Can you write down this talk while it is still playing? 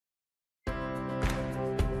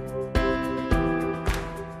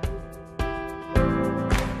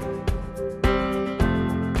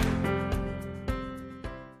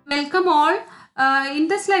Welcome all. In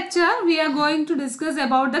this lecture, we are going to discuss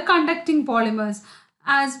about the conducting polymers.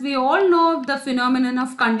 As we all know, the phenomenon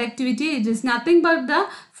of conductivity, it is nothing but the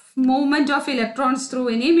movement of electrons through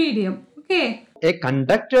any medium. Okay. A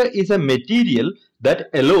conductor is a material that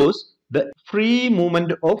allows the free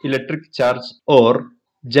movement of electric charge, or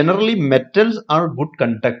generally metals are good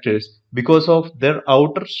conductors because of their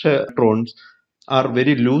outer electrons are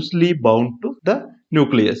very loosely bound to the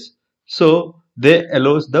nucleus. So they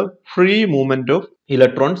allows the free movement of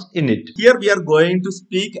electrons in it. Here we are going to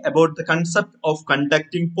speak about the concept of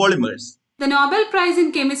conducting polymers. The Nobel Prize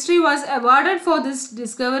in Chemistry was awarded for this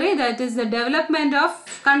discovery, that is the development of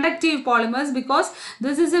conductive polymers, because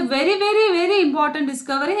this is a very important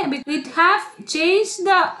discovery. It have changed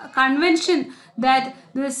the convention that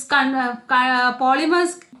this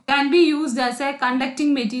polymers can be used as a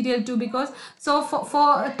conducting material too, because so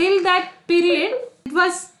for till that period it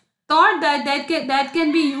was thought that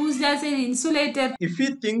can be used as an insulator. If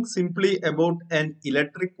we think simply about an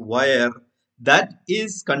electric wire that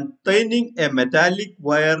is containing a metallic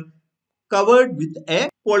wire covered with a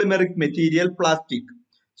polymeric material, plastic.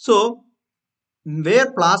 So where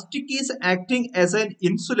plastic is acting as an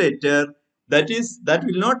insulator, that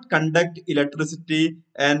will not conduct electricity,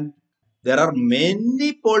 and there are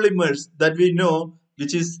many polymers that we know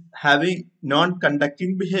which is having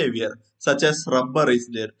non-conducting behavior, such as rubber is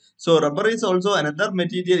there. So rubber is also another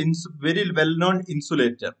material, very well-known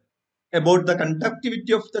insulator. About the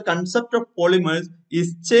conductivity of the concept of polymers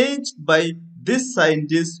is changed by this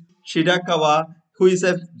scientist Shirakawa, who is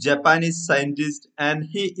a Japanese scientist, and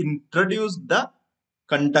he introduced the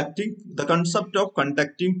concept of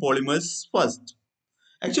conducting polymers first.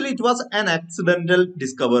 Actually, it was an accidental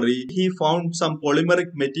discovery. He found some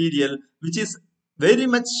polymeric material which is very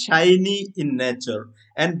much shiny in nature,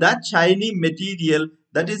 and that shiny material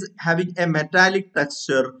that is having a metallic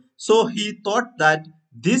texture. So he thought that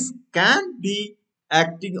this can be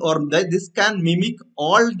acting, or that this can mimic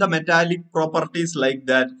all the metallic properties like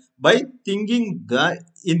that. By thinking that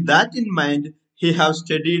in mind, he has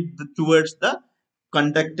studied towards the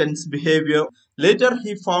conductance behavior. Later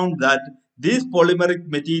he found that this polymeric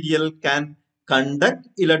material can conduct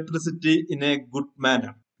electricity in a good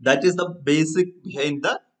manner. That is the basic behind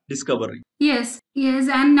the discovery. Yes,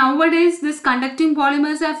 and nowadays this conducting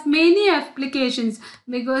polymers have many applications,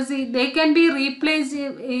 because they can be replaced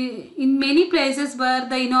in many places where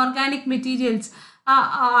the inorganic materials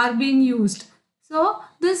are being used. So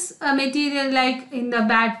this material, like in the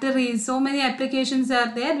batteries, so many applications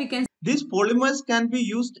are there. These polymers can be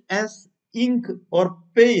used as ink or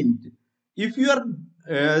paint. If you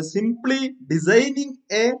are simply designing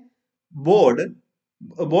a board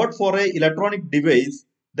for a electronic device,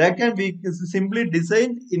 that can be simply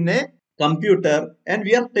designed in a computer, and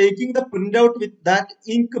we are taking the printout with that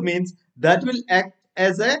ink, means that will act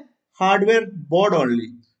as a hardware board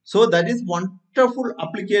only. So that is wonderful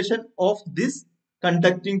application of this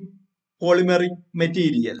conducting polymeric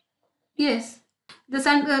material. Yes. The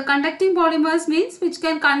conducting polymers means which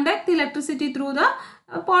can conduct electricity through the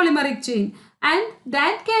polymeric chain, and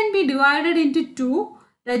that can be divided into two,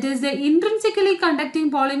 that is the intrinsically conducting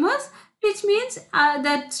polymers, which means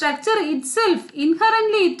that structure itself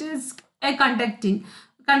inherently it is a conducting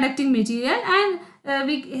material, and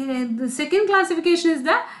the second classification is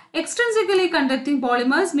the extrinsically conducting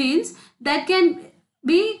polymers, means that can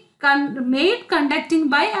be made conducting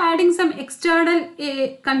by adding some external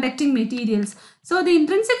conducting materials. So the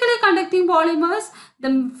intrinsically conducting polymers,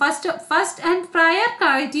 the first and prior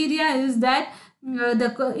criteria is that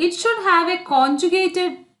it should have a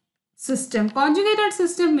conjugated system. Conjugated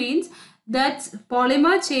system means that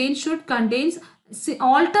polymer chain should contain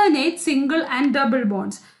alternate single and double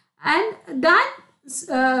bonds, and that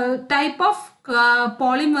type of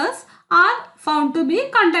polymers are found to be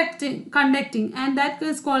conducting, and that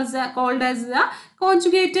is called as the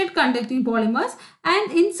conjugated conducting polymers.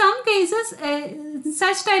 And in some cases,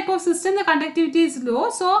 such type of system, the conductivity is low,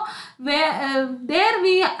 so where there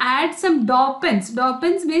we add some dopants.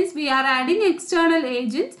 Dopants means we are adding external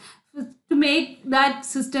agents to make that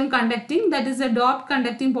system conducting, that is a doped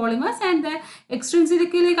conducting polymers. And the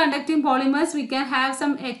extrinsically conducting polymers, we can have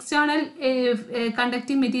some external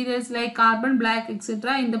conducting materials like carbon black,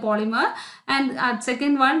 etc. in the polymer, and at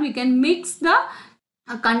second one we can mix the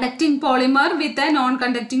conducting polymer with a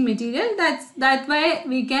non-conducting material. That way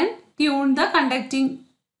we can tune the conducting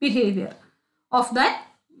behavior of that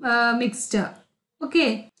mixture.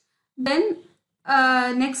 Okay, then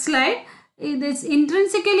next slide. This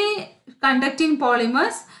intrinsically conducting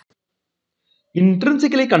polymers.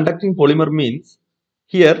 Intrinsically conducting polymer means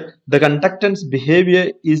here the conductance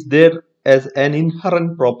behavior is there as an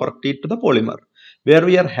inherent property to the polymer, where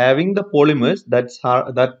we are having the polymers that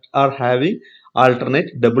are having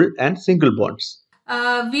alternate double and single bonds.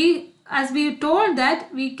 As we told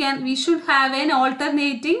that we should have an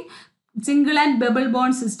alternating single and double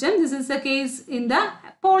bond system. This is the case in the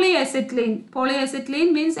polyacetylene.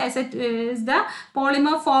 Polyacetylene means is the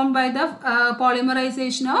polymer formed by the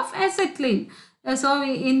polymerization of acetylene. So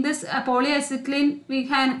in this polyacetylene, we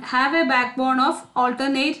can have a backbone of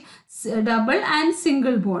alternate double and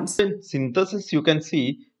single bonds. In synthesis, you can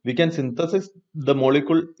see we can synthesize the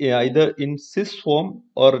molecule either in cis form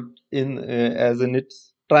or in as in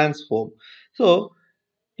its trans form. So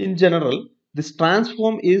in general, this trans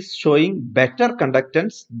form is showing better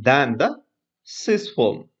conductance than the cis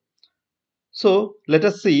form. So let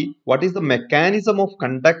us see what is the mechanism of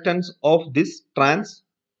conductance of this trans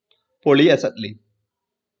polyacetylene.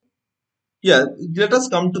 Yeah, let us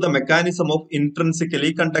come to the mechanism of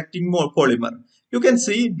intrinsically conducting polymer. You can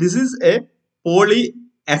see this is a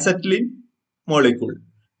polyacetylene molecule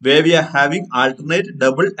where we are having alternate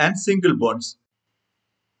double and single bonds.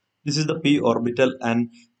 This is the p orbital,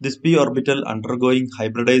 and this p orbital undergoing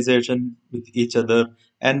hybridization with each other,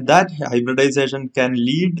 and that hybridization can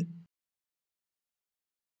lead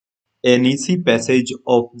an easy passage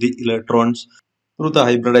of the electrons through the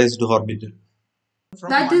hybridized orbital.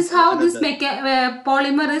 That is how this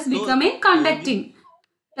polymer is becoming conducting.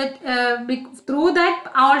 That through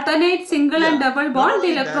that alternate single and double bond,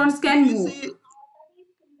 the electrons can move.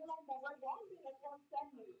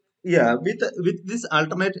 Yeah, with this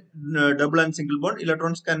alternate double and single bond,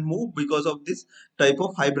 electrons can move because of this type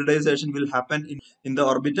of hybridization will happen in the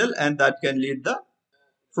orbital, and that can lead the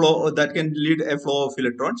flow, that can lead a flow of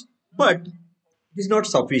electrons. But it is not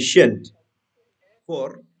sufficient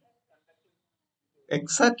for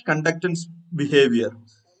exact conductance behavior.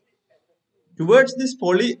 Towards this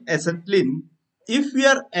polyacetylene, if we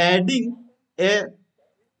are adding a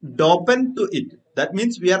dopant to it, that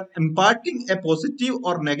means we are imparting a positive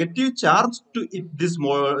or negative charge to it, this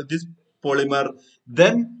polymer,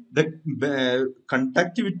 then the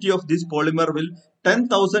conductivity of this polymer will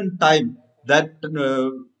 10,000 times that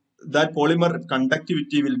polymer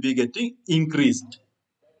conductivity will be getting increased.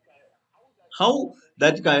 How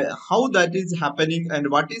that is happening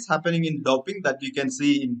and what is happening in doping, that we can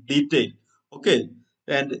see in detail. Okay,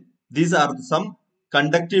 and these are some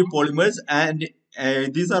conductive polymers, and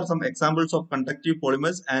these are some examples of conductive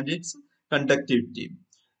polymers and its conductivity.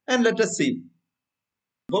 And let us see.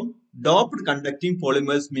 Doped conducting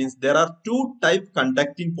polymers means there are two type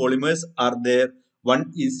conducting polymers are there.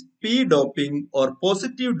 One is p doping or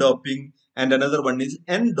positive doping, and another one is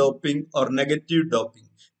n doping or negative doping.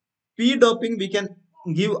 P doping we can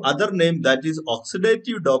give other name, that is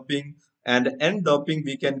oxidative doping, and N doping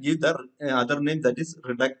we can give the other name, that is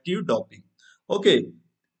reductive doping. Okay,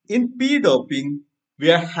 in P doping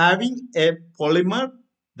we are having a polymer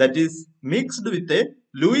that is mixed with a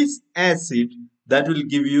Lewis acid that will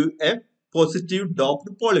give you a positive doped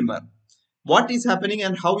polymer. What is happening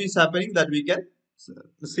and how is happening, that we can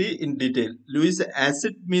see in detail. Lewis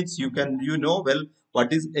acid means you know well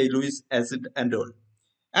what is a Lewis acid and all.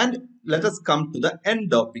 And let us come to the N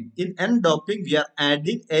doping. In N doping, we are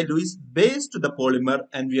adding a Lewis base to the polymer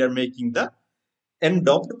and we are making the N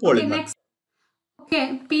doped polymer. Okay, next.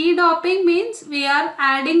 Okay, P doping means we are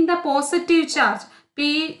adding the positive charge.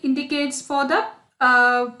 P indicates for the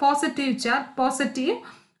positive charge, positive.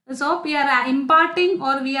 So we are imparting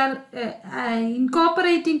or we are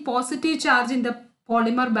incorporating positive charge in the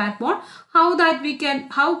polymer backbone. How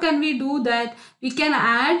can we do that? We can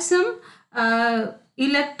add some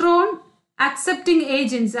electron accepting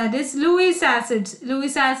agents, that is Lewis acids.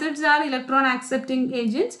 Lewis acids are electron accepting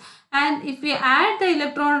agents, and if we add the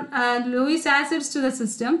electron Lewis acids to the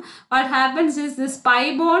system, what happens is this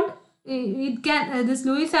pi bond, this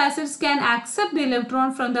Lewis acids can accept the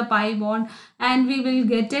electron from the pi bond, and we will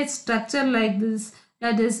get a structure like this.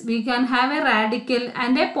 That is, we can have a radical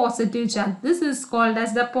and a positive charge. This is called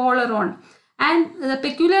as the polaron. And the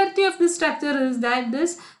peculiarity of this structure is that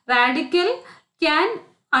this radical can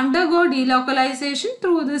undergo delocalization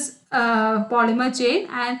through this polymer chain,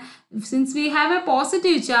 and since we have a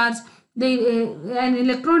positive charge, an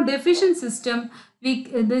electron deficient system,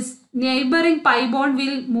 this neighboring pi bond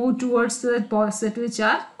will move towards the positive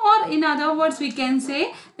charge, or in other words we can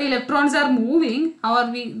say the electrons are moving,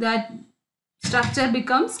 or that structure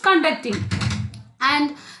becomes conducting,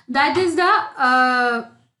 and that is the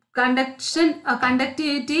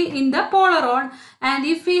conductivity in the polaron. And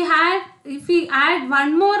if we add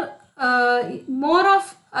one more more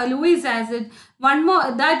of Lewis acid, one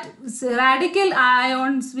more, that radical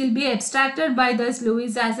ions will be extracted by this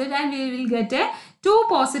Lewis acid, and we will get a 2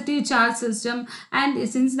 positive charge system. And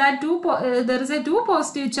since that there is a 2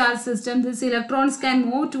 positive charge system, these electrons can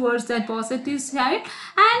move towards that positive side,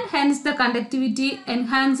 and hence the conductivity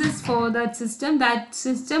enhances for that system. That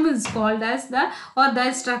system is called as the, or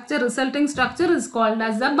that structure, resulting structure is called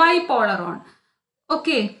as the bipolaron.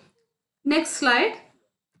 Okay, next slide.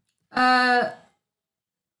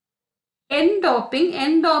 N-doping.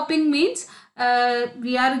 N-doping means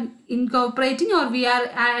we are incorporating, or we are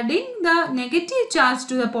adding the negative charge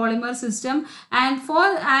to the polymer system, and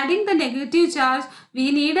for adding the negative charge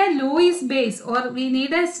we need a Lewis base, or we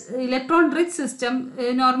need a electron rich system.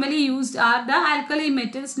 Normally used are the alkali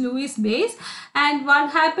metals Lewis base, and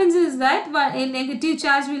what happens is that a negative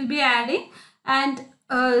charge will be adding, and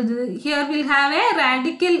here we'll have a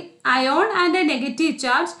radical ion and a negative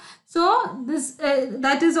charge. So this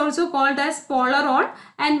that is also called as polaron,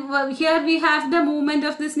 and here we have the movement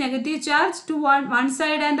of this negative charge to one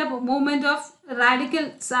side, and the movement of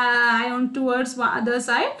radical ion towards other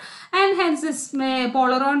side, and hence this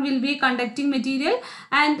polaron will be conducting material.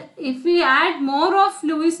 And if we add more of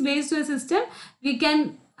Lewis base to a system, we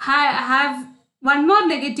can have one more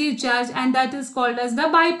negative charge, and that is called as the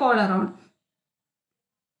bipolaron.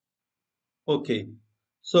 Okay,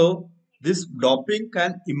 so this doping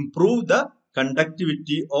can improve the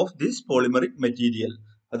conductivity of this polymeric material.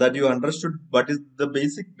 That you understood what is the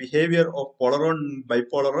basic behavior of polaron,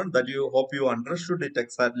 bipolaron, that you hope you understood it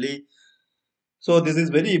exactly. So this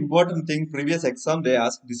is very important thing. Previous exam they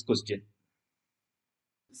asked this question.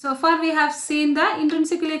 So far we have seen the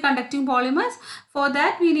intrinsically conducting polymers. For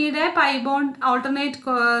that we need a pi bond, alternate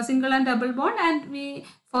single and double bond, and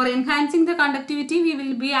for enhancing the conductivity we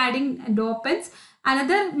will be adding dopants.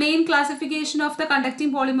 Another main classification of the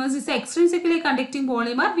conducting polymers is extrinsically conducting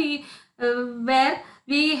polymer, where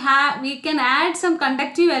we can add some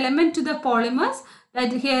conductive element to the polymers,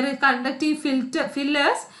 that here is conductive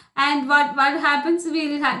fillers, and what happens, we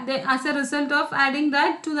will have as a result of adding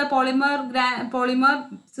that to the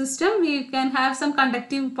polymer system, we can have some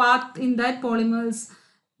conductive part in that polymers.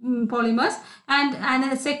 And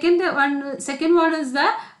the second one is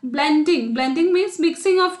the blending. Blending means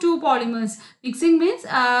mixing of two polymers. Mixing means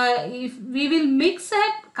if we will mix a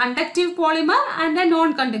conductive polymer and a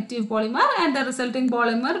non-conductive polymer, and the resulting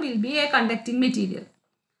polymer will be a conducting material.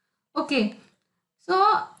 Okay,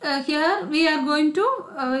 so here we are going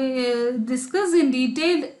to discuss in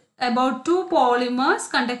detail about two polymers,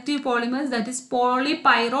 conductive polymers, that is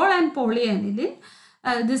polypyrrole and polyaniline.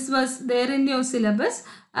 This was there in your syllabus,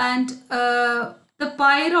 and the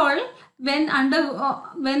pyrrole, when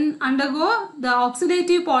undergo the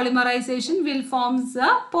oxidative polymerization, will form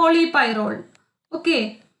the polypyrrole.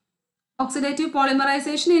 Okay, oxidative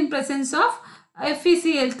polymerization in presence of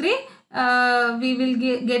FeCl3, we will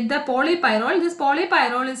get the polypyrrole. This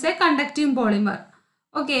polypyrrole is a conducting polymer.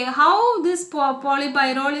 Okay, how this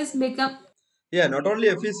polypyrrole is become? Yeah, not only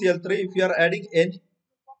FeCl3, if you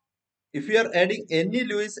are adding any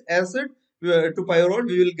Lewis acid to pyrrole,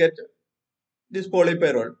 we will get this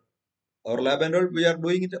polypyrrole. Our lab and all, we are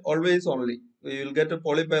doing it always only. We will get a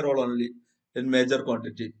polypyrrole only in major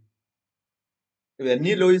quantity. If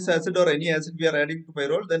any Lewis acid or any acid we are adding to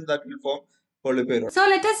pyrrole, then that will form polypyrrole. So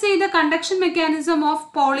let us see the conduction mechanism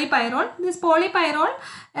of polypyrrole. This polypyrrole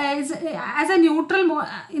is as a neutral,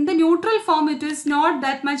 in the neutral form it is not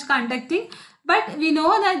that much conducting, but we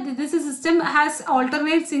know that this system has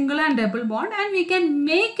alternate single and double bond, and we can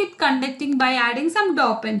make it conducting by adding some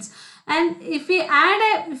dopants. And if we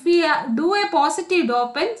do a positive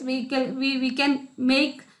dopant, we can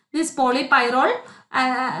make this polypyrrole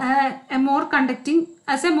a more conducting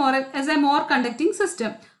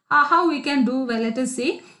system. How we can do? Well, let us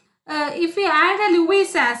see. If we add a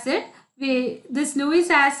Lewis acid, this Lewis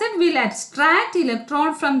acid will extract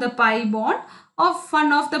electron from the pi bond of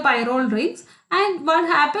one of the pyrrole rings, and what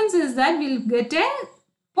happens is that we'll get a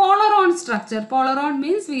polaron structure. Polaron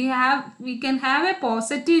means we can have a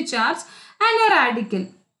positive charge and a radical.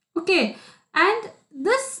 Okay, and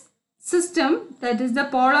this system, that is the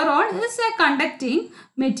polaron, is a conducting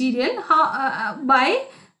material by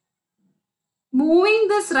moving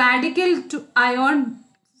this radical ion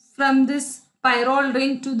from this pyrrole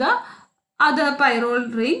ring to the other pyrrole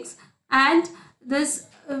rings, and this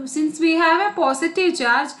since we have a positive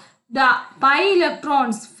charge, the pi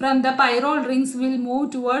electrons from the pyrrole rings will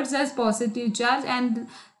move towards as positive charge, and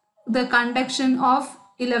the conduction of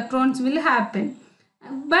electrons will happen.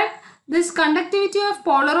 But this conductivity of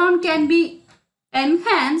polaron can be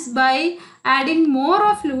enhanced by adding more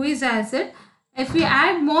of Lewis acid, if we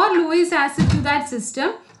add more Lewis acid to that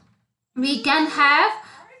system, we can have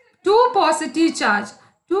two positive charge.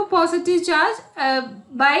 Two positive charge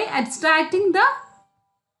by extracting the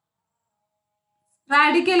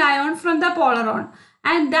radical ion from the polaron,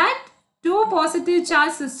 and that two positive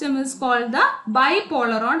charge system is called the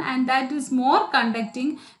bipolaron, and that is more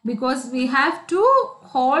conducting because we have two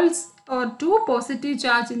holes or two positive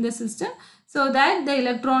charge in the system, so that the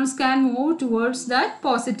electrons can move towards that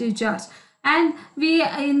positive charge. And we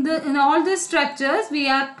in all these structures we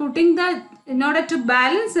are putting the, in order to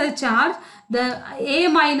balance the charge, the A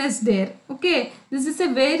minus there. Okay, this is a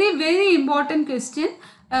very important question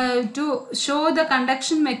to show the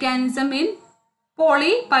conduction mechanism in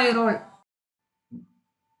polypyrrole.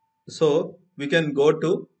 So we can go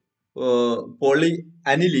to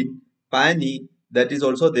polyaniline, PANI, that is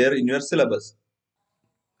also there in your syllabus.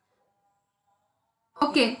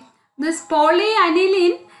 Okay, this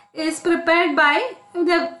polyaniline is prepared by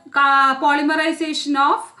the polymerization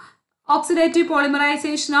of, oxidative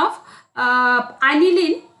polymerization of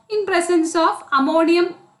aniline in presence of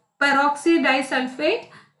ammonium peroxide disulfate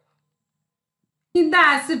in the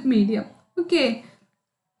acid medium. Okay,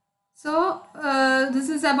 so this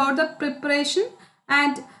is about the preparation.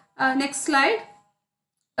 And next slide.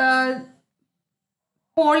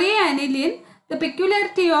 Polyaniline, the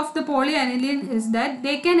peculiarity of the polyaniline is that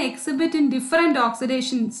they can exhibit in different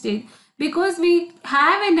oxidation state, because we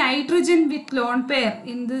have a nitrogen with lone pair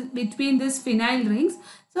in the between these phenyl rings,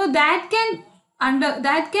 so that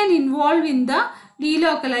can involve in the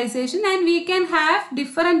delocalization, and we can have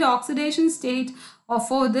different oxidation state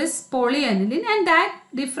for this polyaniline, and that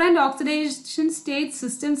different oxidation state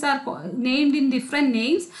systems are named in different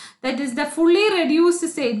names. That is the fully reduced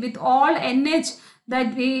state with all NH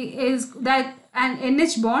and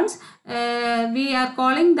NH bonds, we are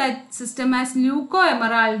calling that system as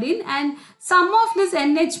leucoemeraldine, and some of these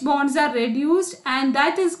NH bonds are reduced, and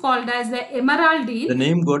that is called as the emeraldine. The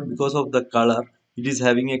name got because of the color. It is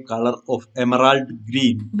having a color of emerald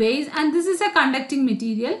green base, and this is a conducting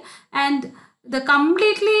material, and the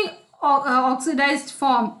completely oxidized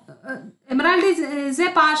form, emerald is a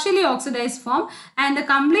partially oxidized form, and the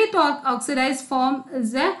complete oxidized form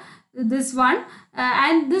is this one,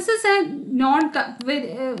 and this is a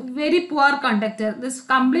very poor conductor. This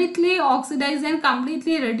completely oxidized and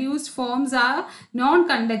completely reduced forms are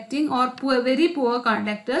non-conducting or very poor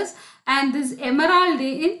conductors, and this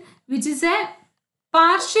emeraldine, which is a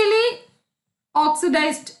partially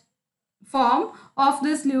oxidized form of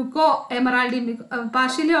this leucoemeraldine.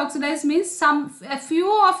 Partially oxidized means a few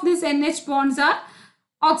of these NH bonds are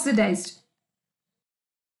oxidized.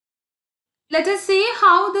 Let us see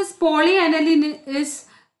how this polyaniline is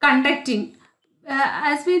conducting.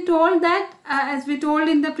 As we told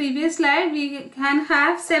in the previous slide, we can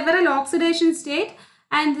have several oxidation state,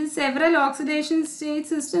 and the several oxidation state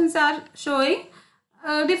systems are showing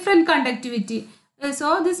different conductivity.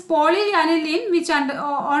 So this polyaniline, which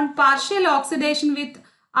on partial oxidation with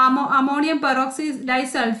ammonium peroxide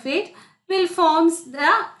disulfate, will forms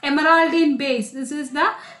the emeraldine base. This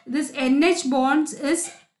NH bonds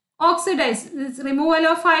is oxidized. This removal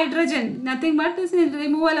of hydrogen, nothing but this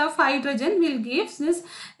removal of hydrogen will give this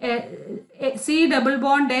C double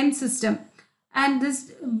bond N system, and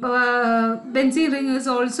this benzene ring is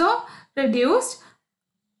also reduced,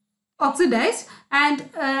 oxidized, and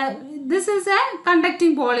this is a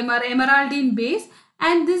conducting polymer, emeraldine base,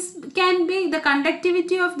 and this can be, the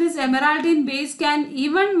conductivity of this emeraldine base can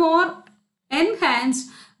even more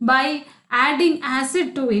enhanced by adding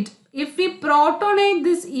acid to it. If we protonate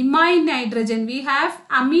this imine nitrogen, we have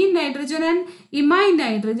amine nitrogen and imine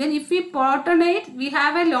nitrogen. If we protonate, we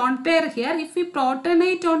have a lone pair here. If we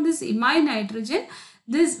protonate on this imine nitrogen,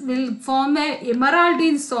 this will form a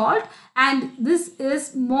emeraldine salt, and this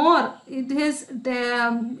is more, it is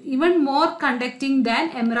even more conducting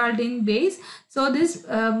than emeraldine base. So this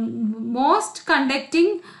most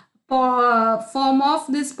conducting form of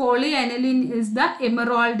this polyaniline is the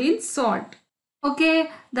emeraldine salt. Okay,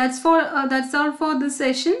 that's all for this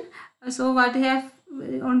session. So what we have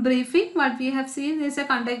on briefing, what we have seen is a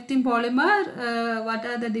conducting polymer, what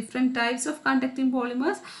are the different types of conducting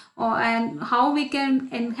polymers, and how we can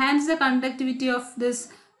enhance the conductivity of this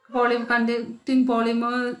conducting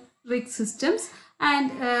polymeric systems.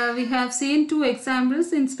 And we have seen two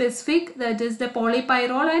examples in specific, that is the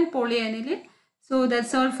polypyrrole and polyaniline. So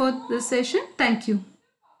that's all for this session. Thank you.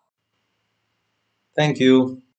 Thank you.